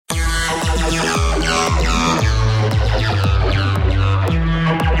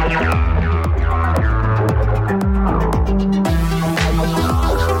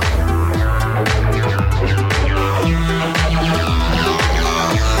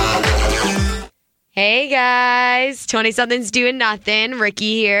Hey guys, 20-somethings doing nothing.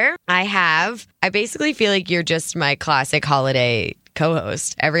 Ricky here. I basically feel like you're just my classic holiday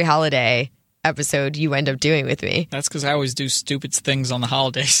co-host. Every holiday episode you end up doing with me. That's because I always do stupid things on the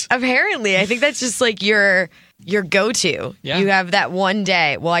holidays. Apparently, I think that's just like your go-to. Yeah. You have that one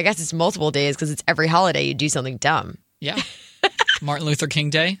day. Well, I guess it's multiple days because it's every holiday you do something dumb. Yeah. Martin Luther King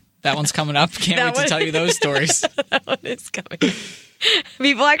Day. That one's coming up. Can't wait to tell you those stories. That one is coming.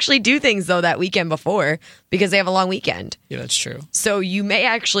 People actually do things, though, that weekend before because they have a long weekend. Yeah, that's true. So you may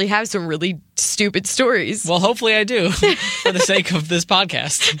actually have some really stupid stories. Well, hopefully I do for the sake of this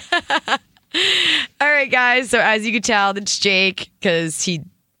podcast. All right, guys. So as you can tell, it's Jake because he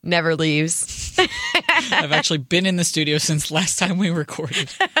never leaves. I've actually been in the studio since last time we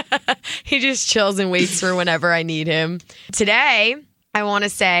recorded. He just chills and waits for whenever I need him. Today, I want to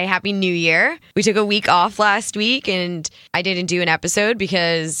say Happy New Year. We took a week off last week and I didn't do an episode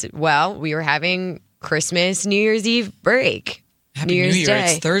because, well, we were having Christmas, New Year's Eve break. Happy New Year.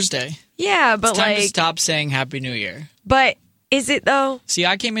 Day. It's Thursday. Yeah, but it's time to stop saying Happy New Year. But is it though? See,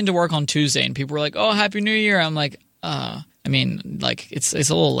 I came into work on Tuesday and people were like, "Oh, Happy New Year." I'm like, I mean, like it's a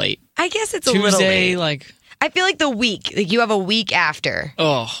little late. I guess it's a Tuesday, little late. Like I feel like the week, like you have a week after.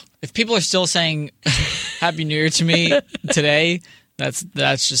 Oh, if people are still saying Happy New Year to me today,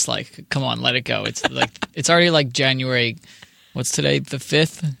 that's just like, come on, let it go. It's like it's already like January. What's today? The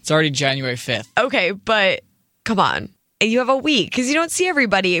 5th? It's already January 5th. Okay, but come on. You have a week because you don't see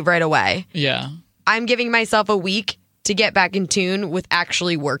everybody right away. Yeah. I'm giving myself a week to get back in tune with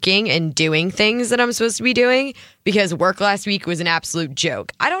actually working and doing things that I'm supposed to be doing because work last week was an absolute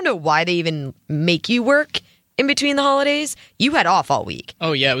joke. I don't know why they even make you work in between the holidays. You had off all week.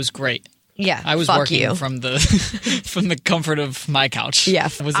 Oh, yeah, it was great. Yeah, I was working from the comfort of my couch. Yeah.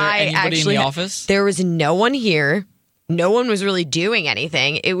 Was there anybody in the office? There was no one here. No one was really doing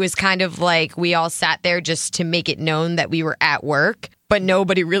anything. It was kind of like we all sat there just to make it known that we were at work, but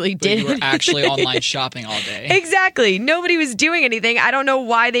nobody really did. You were actually online shopping all day. Exactly. Nobody was doing anything. I don't know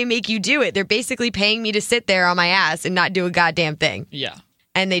why they make you do it. They're basically paying me to sit there on my ass and not do a goddamn thing. Yeah.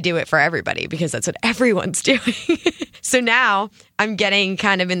 And they do it for everybody because that's what everyone's doing. So now I'm getting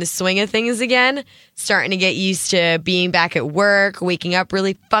kind of in the swing of things again, starting to get used to being back at work, waking up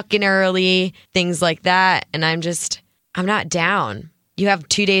really fucking early, things like that. And I'm not down. You have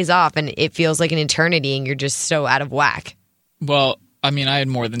 2 days off and it feels like an eternity and you're just so out of whack. Well, I mean, I had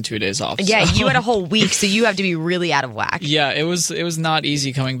more than 2 days off. Yeah, so. You had a whole week, so you have to be really out of whack. Yeah, it was not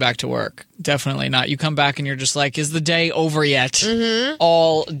easy coming back to work. Definitely not. You come back and you're just like, is the day over yet? Mm-hmm.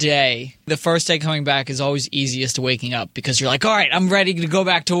 All day. The first day coming back is always easiest to waking up because you're like, all right, I'm ready to go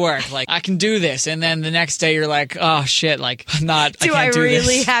back to work. Like, I can do this. And then the next day you're like, oh, shit, like, I can't do this. Do I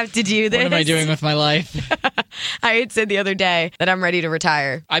really have to do this? What am I doing with my life? I had said the other day that I'm ready to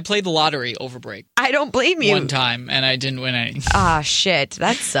retire. I played the lottery over break. I don't blame you. One time, and I didn't win any. Ah, shit.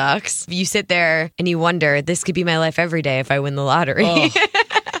 That sucks. You sit there and you wonder, this could be my life every day if I win the lottery. Oh.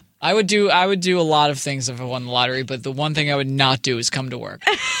 I would do a lot of things if I won the lottery, but the one thing I would not do is come to work.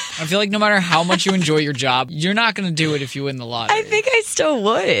 I feel like no matter how much you enjoy your job, you're not going to do it if you win the lottery. I think I still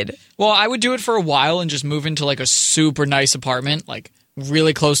would. Well, I would do it for a while and just move into like a super nice apartment, like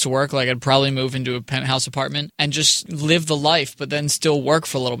really close to work. Like I'd probably move into a penthouse apartment and just live the life, but then still work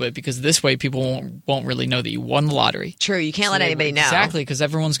for a little bit because this way people won't really know that you won the lottery. True, you can't let anybody know. Exactly, because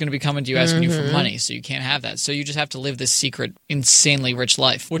everyone's going to be coming to you asking you for money, so you can't have that. So you just have to live this secret, insanely rich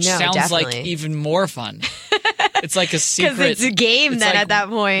life, which sounds definitely. like even more fun. It's like a secret. Because it's a game then at that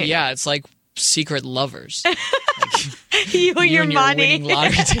point. Yeah, it's like secret lovers. Like, you and your money. Winning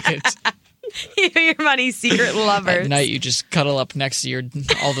lottery tickets. You and your money, secret lovers. At night, you just cuddle up next to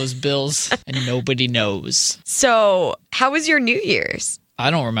all those bills, and nobody knows. So, how was your New Year's?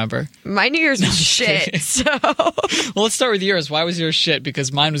 I don't remember. My New Year's was shit, so... Well, let's start with yours. Why was yours shit?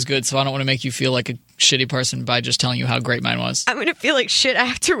 Because mine was good, so I don't want to make you feel like a shitty person by just telling you how great mine was. I'm going to feel like shit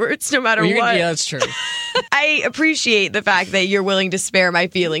afterwards, no matter what. Yeah, that's true. I appreciate the fact that you're willing to spare my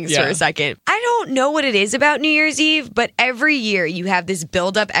feelings for a second. I don't know what it is about New Year's Eve, but every year you have this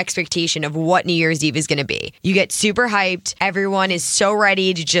build-up expectation of what New Year's Eve is going to be. You get super hyped. Everyone is so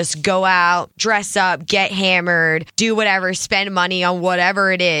ready to just go out, dress up, get hammered, do whatever, spend money on whatever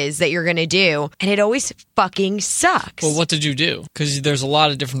it is that you're going to do. And it always fucking sucks. Well, what did you do? Because there's a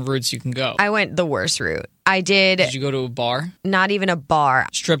lot of different routes you can go. I went the worst route. I did. Did you go to a bar? Not even a bar.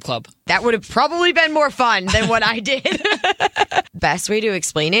 Strip club. That would have probably been more fun than what I did. Best way to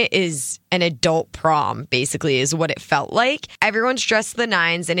explain it is an adult prom, basically, is what it felt like. Everyone's dressed to the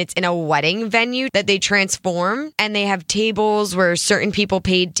nines, and it's in a wedding venue that they transform, and they have tables where certain people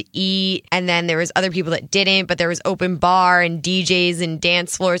paid to eat, and then there was other people that didn't, but there was open bar and DJs and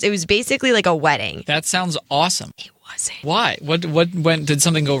dance floors. It was basically like a wedding. That sounds awesome. It wasn't. Why? What went? Did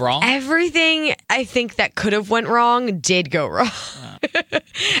something go wrong? Everything I think that could have went wrong did go wrong.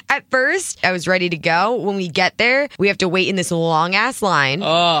 At first, I was ready to go. When we get there, we have to wait in this long-ass line.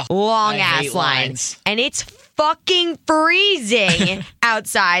 Oh, long-ass line. Lines. And it's fucking freezing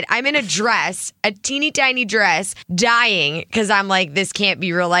outside. I'm in a dress, a teeny tiny dress, dying because I'm like, this can't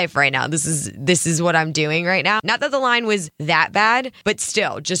be real life right now. This is what I'm doing right now. Not that the line was that bad, but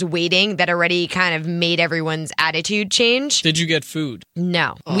still, just waiting that already kind of made everyone's attitude change. Did you get food?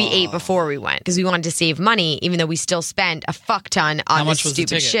 No, we ate before we went because we wanted to save money, even though we still spent a fuck ton on this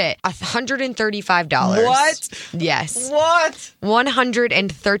stupid shit. $135. What? Yes. What?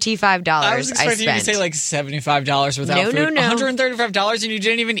 $135. I was expecting you to say like $75 without food. No. $135 and you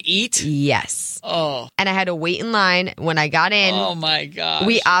didn't even eat? Yes. Oh. And I had to wait in line. When I got in, Oh my gosh.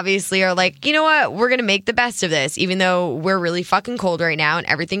 we obviously are like, you know what? We're going to make the best of this, even though we're really fucking cold right now and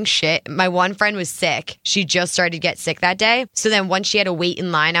everything's shit. My one friend was sick. She just started to get sick that day. So then once she had to wait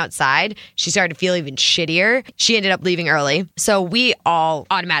in line outside, she started to feel even shittier. She ended up leaving early. So we all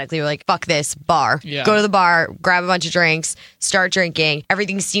automatically were like, fuck this, bar. Yeah. Go to the bar, grab a bunch of drinks, start drinking.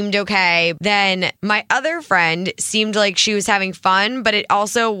 Everything seemed okay. Then my other friend seemed like she was having fun, but it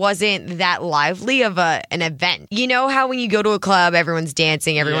also wasn't that lively of an event. You know how when you go to a club, everyone's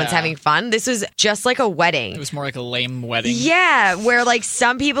dancing, everyone's Yeah. having fun? This was just like a wedding. It was more like a lame wedding. Yeah, where like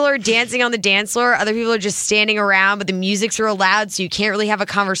some people are dancing on the dance floor, other people are just standing around, but the music's real loud, so you can't really have a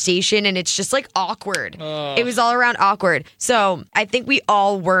conversation, and it's just like awkward. It was all around awkward. So I think we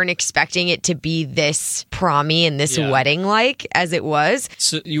all weren't expecting it to be this promy and this Yeah. wedding like as it was.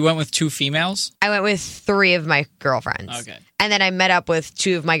 So you went with 2 females? I went with 3 of my girlfriends. Okay. And then I met up with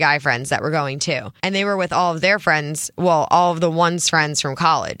 2 of my guy friends that were going too. And they were with all of their friends, well, all of the one's friends from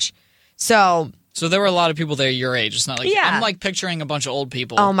college. So there were a lot of people there your age. It's not like Yeah. I'm like picturing a bunch of old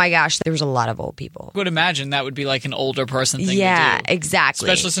people. oh my gosh, there was a lot of old people. I would imagine that would be like an older person thing Yeah, to do. exactly.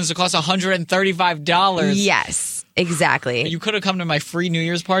 Especially since it costs $135. Yes, exactly. You could have come to my free New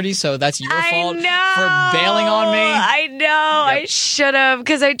Year's party, so that's your I fault know. for bailing on me. I know. I should have,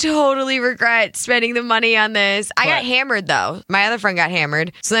 because I totally regret spending the money on this. I got But- hammered, though. My other friend got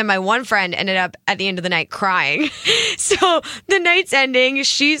hammered. So then my one friend ended up at the end of the night crying. So the night's ending.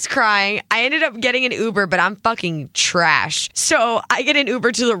 She's crying. I ended up getting an Uber, but I'm fucking trash. So I get an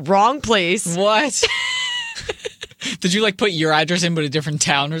Uber to the wrong place. What? Did you like put your address in but a different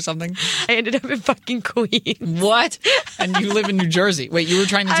town or something? I ended up in fucking Queens. What? And you live in New Jersey. Wait, you were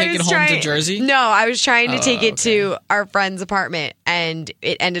trying to take it home to Jersey? No, I was trying to take it okay. to our friend's apartment, and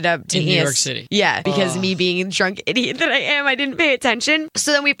it ended up taking New us- York City. Yeah, because me being the drunk idiot that I am, I didn't pay attention.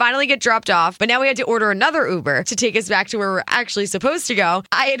 So then we finally get dropped off, but now we had to order another Uber to take us back to where we're actually supposed to go.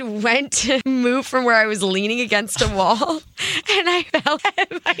 I had went to move from where I was leaning against a wall, and I fell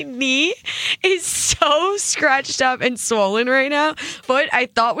at my knee. Is so scratched up and swollen right now. Foot I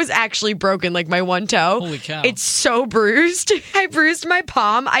thought was actually broken, like my one toe. Holy cow. It's so bruised. I bruised my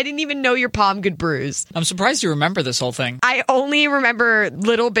palm. I didn't even know your palm could bruise. I'm surprised you remember this whole thing. I only remember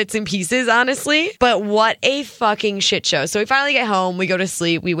little bits and pieces, honestly. But what a fucking shit show. So we finally get home, we go to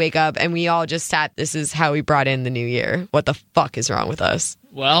sleep, we wake up, and we all just sat. This is how we brought in the new year. What the fuck is wrong with us?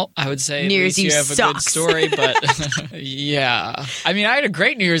 Well, I would say at New Year's least you Eve have a good sucks. story, but yeah. I mean, I had a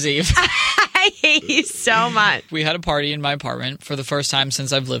great New Year's Eve. I hate you so much. We had a party in my apartment for the first time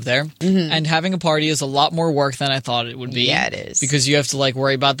since I've lived there. And having a party is a lot more work than I thought it would be. Yeah, it is. Because you have to like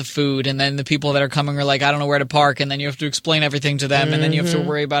worry about the food, and then the people that are coming are like, I don't know where to park, and then you have to explain everything to them, and then you have to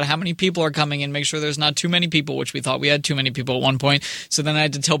worry about how many people are coming and make sure there's not too many people, which we thought we had too many people at one point. So then I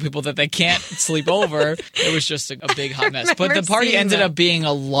had to tell people that they can't sleep over. It was just a big hot mess. But the party seeing ended that. up being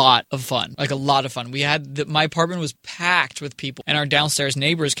a lot of fun. Like a lot of fun. We had my apartment was packed with people, and our downstairs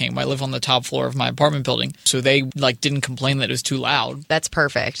neighbors came. I live on the top floor of my apartment building, so they like didn't complain that it was too loud. That's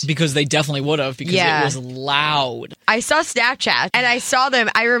perfect. Because they definitely would have, because Yeah. it was loud. I saw Snapchat and I saw them.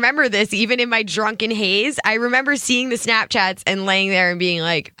 I remember this even in my drunken haze. I remember seeing the Snapchats and laying there and being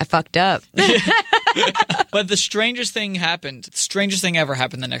like, I fucked up. But the strangest thing happened. The strangest thing ever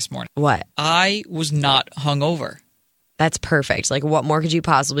happened the next morning. What? I was not hungover. That's perfect. Like, what more could you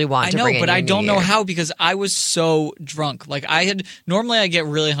possibly want to bring in but your I new don't know year? how because I was so drunk. Like normally I get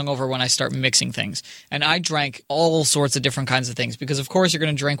really hungover when I start mixing things. And I drank all sorts of different kinds of things because of course you're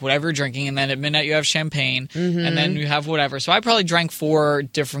going to drink whatever you're drinking and then at midnight you have champagne and then you have whatever. So I probably drank 4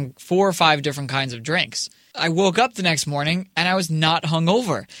 or 5 different kinds of drinks. I woke up the next morning and I was not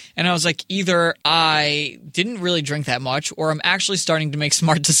hungover. And I was like, either I didn't really drink that much or I'm actually starting to make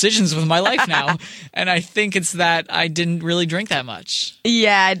smart decisions with my life now. And I think it's that I didn't really drink that much.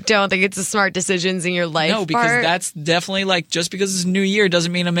 Yeah, I don't think it's the smart decisions in your life. No, because part. that's definitely like just because it's a new year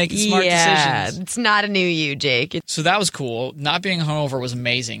doesn't mean I'm making smart decisions. It's not a new you, Jake. So that was cool. Not being hungover was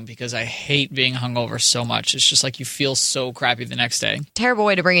amazing because I hate being hungover so much. It's just like you feel so crappy the next day. Terrible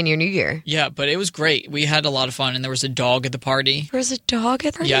way to bring in your new year. Yeah, but it was great. We had a lot of fun and there was a dog at the party. There was a dog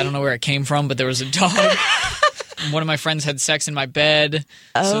at the party? Yeah, I don't know where it came from, but there was a dog. One of my friends had sex in my bed,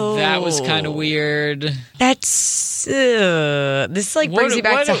 so that was kind of weird. That's this like brings you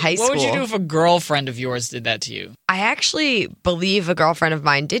back to high school. What would you do if a girlfriend of yours did that to you? I actually believe a girlfriend of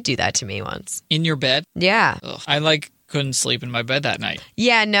mine did do that to me once. In your bed? Yeah. Ugh. I couldn't sleep in my bed that night.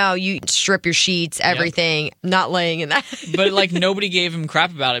 Yeah, no, you strip your sheets, everything. Yep. Not laying in that. But nobody gave him crap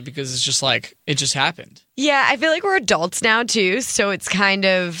about it because it's just it just happened. Yeah, I feel like we're adults now too, so it's kind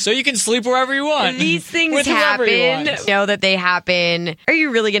of... So you can sleep wherever you want. These things happen. Know that they happen. Are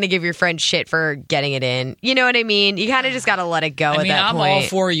you really going to give your friend shit for getting it in? You know what I mean? You kind of just got to let it go at that point. I'm all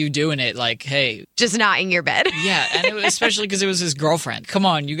for you doing it. Hey. Just not in your bed. Yeah, and especially because it was his girlfriend. Come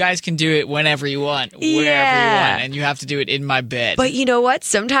on, you guys can do it whenever you want, wherever you want, and you have to do it in my bed. But you know what?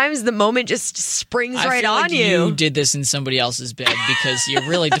 Sometimes the moment just springs right on you. You did this in somebody else's bed because you're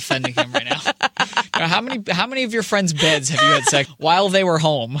really defending him right now. Now, how many of your friends' beds have you had sex while they were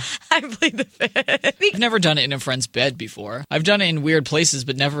home? I played the fifth. I've never done it in a friend's bed before. I've done it in weird places,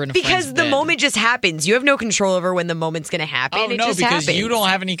 but never in a friend's bed. Because the moment just happens. You have no control over when the moment's going to happen. Oh, no, because you don't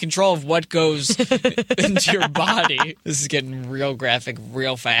have any control of what goes into your body. This is getting real graphic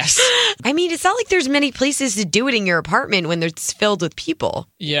real fast. I mean, it's not like there's many places to do it in your apartment when it's filled with people.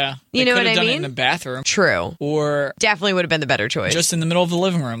 Yeah. You know what I mean? Could have done it in the bathroom. True. Or... Definitely would have been the better choice. Just in the middle of the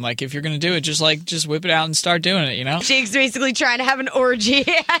living room. If you're going to do it, just whip it out and start doing it, you know? Jake's basically trying to have an orgy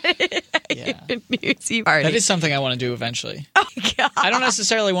at your New Year's Eve party. That is something I want to do eventually. Oh, God. I don't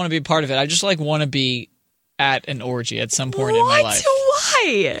necessarily want to be a part of it. I just want to be at an orgy at some point in my life.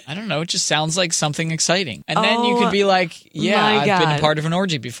 Why? I don't know. It just sounds like something exciting. And then you could be like, yeah, I've been a part of an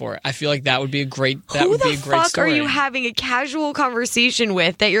orgy before. I feel like that would be a great story. Who the fuck are you having a casual conversation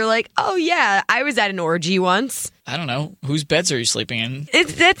with that you're like, oh yeah, I was at an orgy once? I don't know. Whose beds are you sleeping in?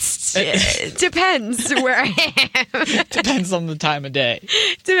 It depends where I am. Depends on the time of day.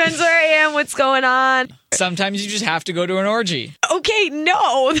 Depends where I am, what's going on. Sometimes you just have to go to an orgy. Okay,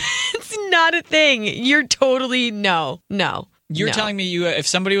 no. That's not a thing. You're totally no. You're telling me if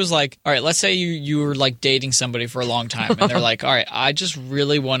somebody was like, all right, let's say you were dating somebody for a long time and they're like, all right, I just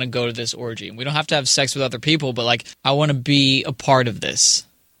really want to go to this orgy. And we don't have to have sex with other people, but I want to be a part of this.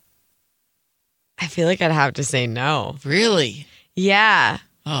 I feel like I'd have to say no. Really? Yeah.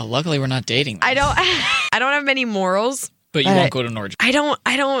 Oh, luckily we're not dating. I don't have many morals. But you won't go to an orgy. I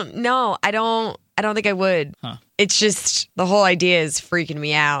don't know. I don't think I would. Huh. It's just the whole idea is freaking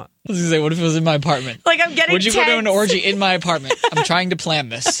me out. I was going to say, what if it was in my apartment? I'm getting Would you tense. go to an orgy in my apartment? I'm trying to plan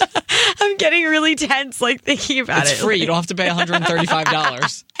this. I'm getting really tense, thinking about it. It's free. You don't have to pay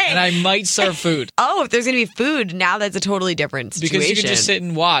 $135. Hey. And I might serve food. Oh, if there's going to be food, now that's a totally different situation. Because you can just sit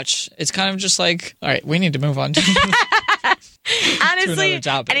and watch. It's kind of just all right, we need to move on. Honestly,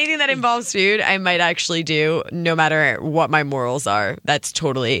 anything that involves food, I might actually do, no matter what my morals are. That's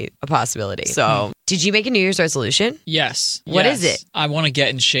totally a possibility. So, did you make a New Year's resolution? Yes. What is it? I want to get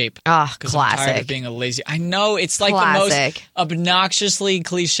in shape. Ah, because classic. I'm tired of being a lazy. I know it's the most obnoxiously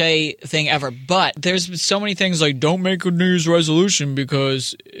cliche thing ever, but there's so many things don't make a New Year's resolution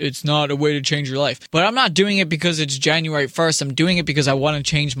because it's not a way to change your life. But I'm not doing it because it's January 1st. I'm doing it because I want to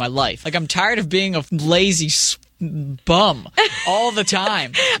change my life. I'm tired of being a lazy bum all the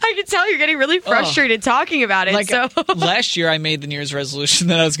time. I can tell you're getting really frustrated talking about it. Last year I made the New Year's resolution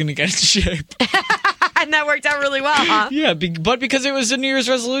that I was going to get in shape. And that worked out really well, huh? Yeah, but because it was a New Year's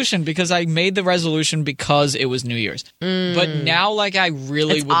resolution, because I made the resolution because it was New Year's. But now, I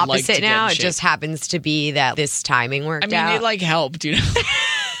really would like to get in shape. Now, it just happens to be that this timing worked out. It helped, you know?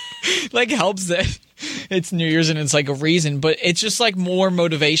 Helps that it's New Year's and it's a reason, but it's just more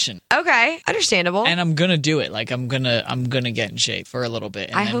motivation. Okay, understandable. And I'm gonna do it. I'm gonna get in shape for a little bit,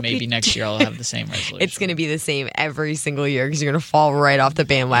 and then maybe next year I'll have the same resolution. It's gonna be the same every single year because you're gonna fall right off the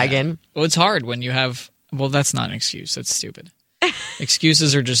bandwagon. Yeah. Well, it's hard when you have. Well, that's not an excuse. That's stupid.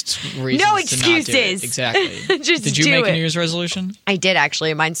 Excuses are just reasons No to not do it. excuses. Exactly. Just Did you do make a it. New Year's resolution? I did,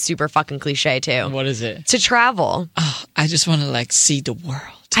 actually. Mine's super fucking cliche, too. What is it? To travel. Oh, I just want to like see the world.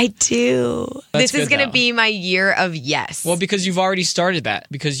 I do. That's This is good, going to though. be my year of yes. Well, because you've already started that.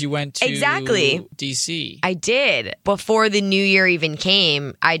 Because you went to Exactly. DC. I did. Before the new year even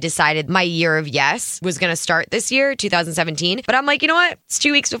came, I decided my year of yes was going to start this year, 2017. But I'm like, you know what? It's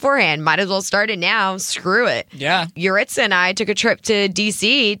 2 weeks beforehand. Might as well start it now. Screw it. Yeah. Yuritsa and I took a trip to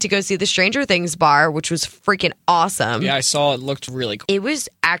DC to go see the Stranger Things bar, which was freaking awesome. Yeah, I saw it. Looked really cool. It was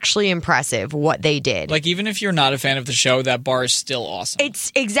actually impressive what they did. Like, even if you're not a fan of the show, that bar is still awesome.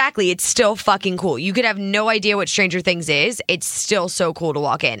 It's still fucking cool. You could have no idea what Stranger Things is. It's still so cool to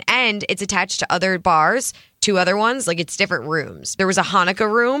walk in. And it's attached to other bars, 2 other ones. Like, it's different rooms. There was a Hanukkah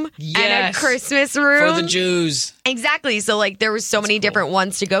room and Yes. a Christmas room. For the Jews. Exactly. So, like, there was so many different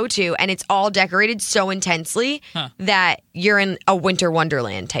ones to go to, and it's all decorated so intensely that you're in a winter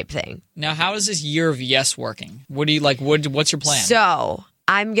wonderland type thing. Now, how is this year of yes working? What do you like? What's your plan? So,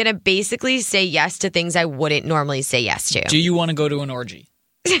 I'm going to basically say yes to things I wouldn't normally say yes to. Do you want to go to an orgy?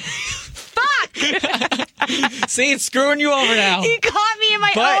 Fuck! See, it's screwing you over now. You caught me in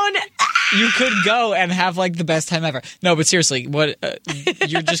my But- own... You could go and have like the best time ever. No, but seriously, what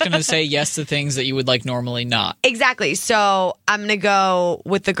you're just going to say yes to things that you would like normally not. Exactly. So I'm going to go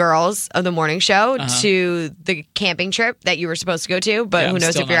with the girls of the morning show to the camping trip that you were supposed to go to, but Yeah, who I'm knows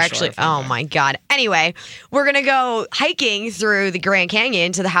still if you're not actually... sure if I'm Oh, going. my God. Anyway, we're going to go hiking through the Grand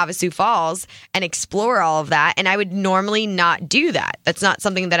Canyon to the Havasu Falls and explore all of that, and I would normally not do that. That's not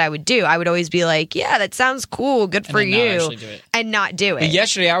something that I would do. I would always be like, yeah, that sounds cool, good for then not you, actually do it. and not do it. But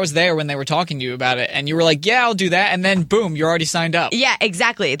yesterday, I was there when they were talking to you about it, and you were like, yeah, I'll do that. And then, boom, you're already signed up. Yeah,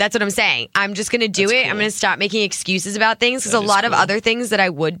 exactly. That's what I'm saying. I'm just going to do That's it. cool. I'm going to stop making excuses about things because That a is lot of cool. other things that I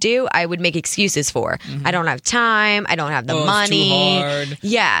would do, I would make excuses for. I don't have time. I don't have the Oh, it's money. too hard.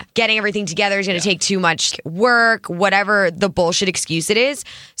 Yeah. Getting everything together is going to take too much work, whatever the bullshit excuse it is.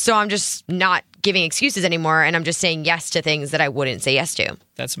 So I'm just not giving excuses anymore, and I'm just saying yes to things that I wouldn't say yes to.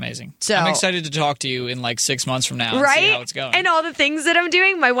 That's amazing. So- I'm excited to talk to you in like 6 months from now and Right? see how it's going. And all the things that I'm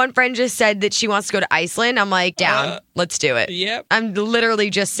doing. My one friend just said that she wants to go to Iceland. I'm like, down. Let's do it. Yep. I'm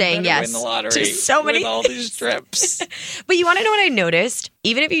literally just saying Better yes win the lottery to so many with all these trips. But you want to know what I noticed?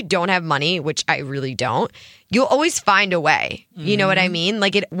 Even if you don't have money, which I really don't, you'll always find a way. You know what I mean?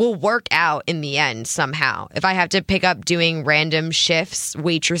 Like, it will work out in the end somehow. If I have to pick up doing random shifts,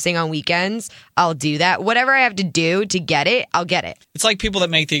 waitressing on weekends, I'll do that. Whatever I have to do to get it, I'll get it. It's like people that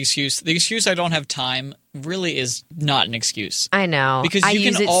make the excuse I don't have time really is not an excuse. I know. Because I you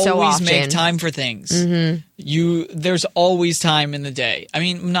use can it so always often. make time for things. There's always time in the day. I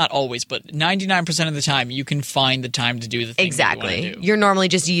mean, not always, but 99% of the time, you can find the time to do the things that you Exactly. want to do. You're normally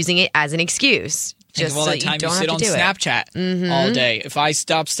just using it as an excuse. Think Just of all so that time you don't sit have on to do it. Snapchat all day. If I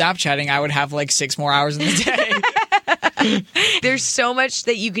stopped Snapchatting, I would have like 6 more hours in the day. There's so much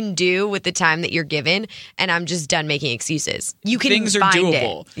that you can do with the time that you're given, and I'm just done making excuses. You can Things are find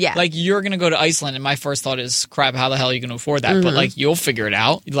doable. It. Yeah. Like, you're going to go to Iceland, and my first thought is, crap, how the hell are you going to afford that? Mm-hmm. But, like, you'll figure it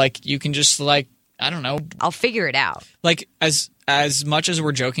out. Like, you can just, like, I don't know. I'll figure it out. Like, as much as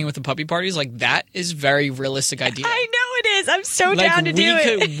we're joking with the puppy parties, like, that is very realistic idea. I know it is. I'm so Like, down to do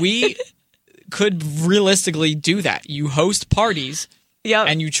it. we could realistically do that. You host parties Yep.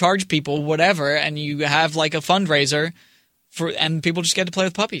 and you charge people whatever, and you have like a fundraiser and people just get to play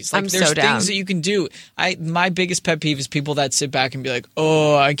with puppies. Like, I'm there's so down. things that you can do. My biggest pet peeve is people that sit back and be like,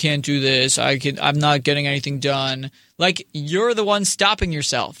 "Oh, I can't do this. I'm not getting anything done." Like, you're the one stopping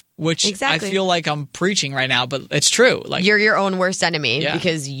yourself, which Exactly. I feel like I'm preaching right now, but it's true. Like, You're your own worst enemy Yeah.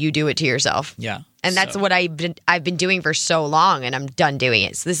 because you do it to yourself. yeah. And that's So- what I've been doing for so long, and I'm done doing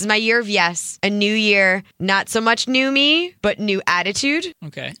it. So this is my year of yes. A new year, not so much new me, but new attitude,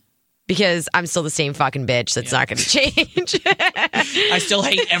 Okay. because I'm still the same fucking bitch. That's not going to change. I still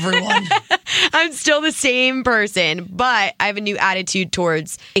hate everyone. I'm still the same person, but I have a new attitude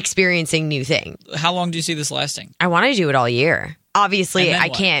towards experiencing new things. How long do you see this lasting? I want to do it all year. Obviously, And then I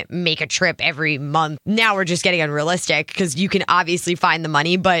what? can't make a trip every month. Now we're just getting unrealistic because you can obviously find the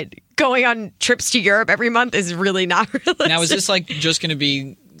money, but going on trips to Europe every month is really not realistic. Now, is this like just going to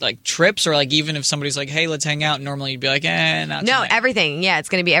be like trips, or like even if somebody's like, "Hey, let's hang out," normally you'd be like, not No, tonight. everything. Yeah, it's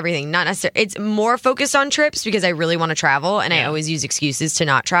going to be everything. Not necessarily. It's more focused on trips because I really want to travel, and I Yeah. always use excuses to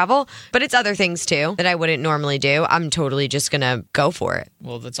not travel. But it's other things too that I wouldn't normally do. I'm totally just going to go for it.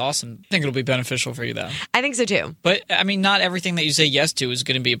 Well, that's awesome. I think it'll be beneficial for you, though. I think so too. But I mean, not everything that you say yes to is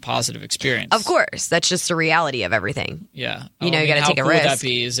going to be a positive experience. Of course, that's just the reality of everything. Yeah. You know, you gotta take a How cool would risk. that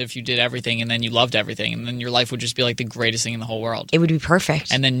be is if you did everything and then you loved everything, and then your life would just be like the greatest thing in the whole world. It would be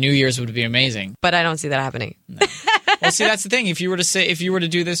perfect. And then New Year's would be amazing. But I don't see that happening. Well, see, that's the thing. If you were to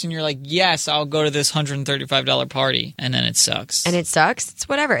do this and you're like, yes, I'll go to this $135 party, and then it sucks. And it sucks. It's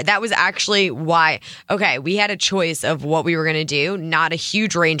whatever. That was actually why. Okay, we had a choice of what we were going to do. Not a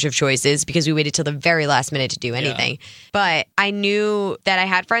huge range of choices because we waited till the very last minute to do anything. Yeah. But I knew that I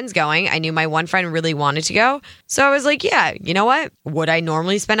had friends going. I knew my one friend really wanted to go. So I was like, yeah, you know what? Would I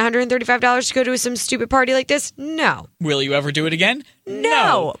normally spend $135 to go to some stupid party like this? No. Will you ever do it again?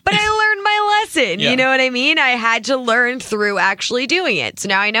 No. But I learned my lesson. Yeah. You know what I mean? I had to learn through actually doing it. So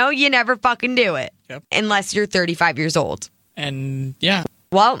now I know you never fucking do it. Yep. Unless you're 35 years old. And yeah.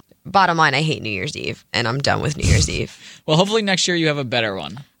 Well, bottom line, I hate New Year's Eve. And I'm done with New Year's Eve. Well, hopefully next year you have a better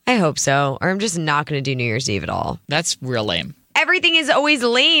one. I hope so. Or I'm just not going to do New Year's Eve at all. That's real lame. Everything is always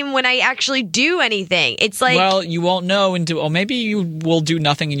lame when I actually do anything. It's like... Well, you won't know until... Oh, maybe you will do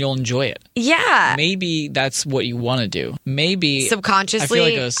nothing and you'll enjoy it. Yeah. Maybe that's what you want to do. Maybe...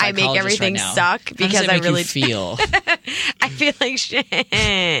 Subconsciously, I make everything suck because I really... You feel? I feel like shit.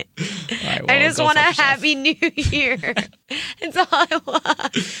 Right, well, I just want a happy new year. That's all I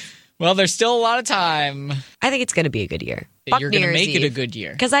want. Well, there's still a lot of time. I think it's going to be a good year. You're going to make it a good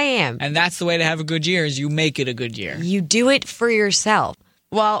year. Because I am. And that's the way to have a good year is you make it a good year. You do it for yourself.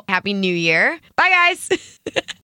 Well, happy new year. Bye, guys.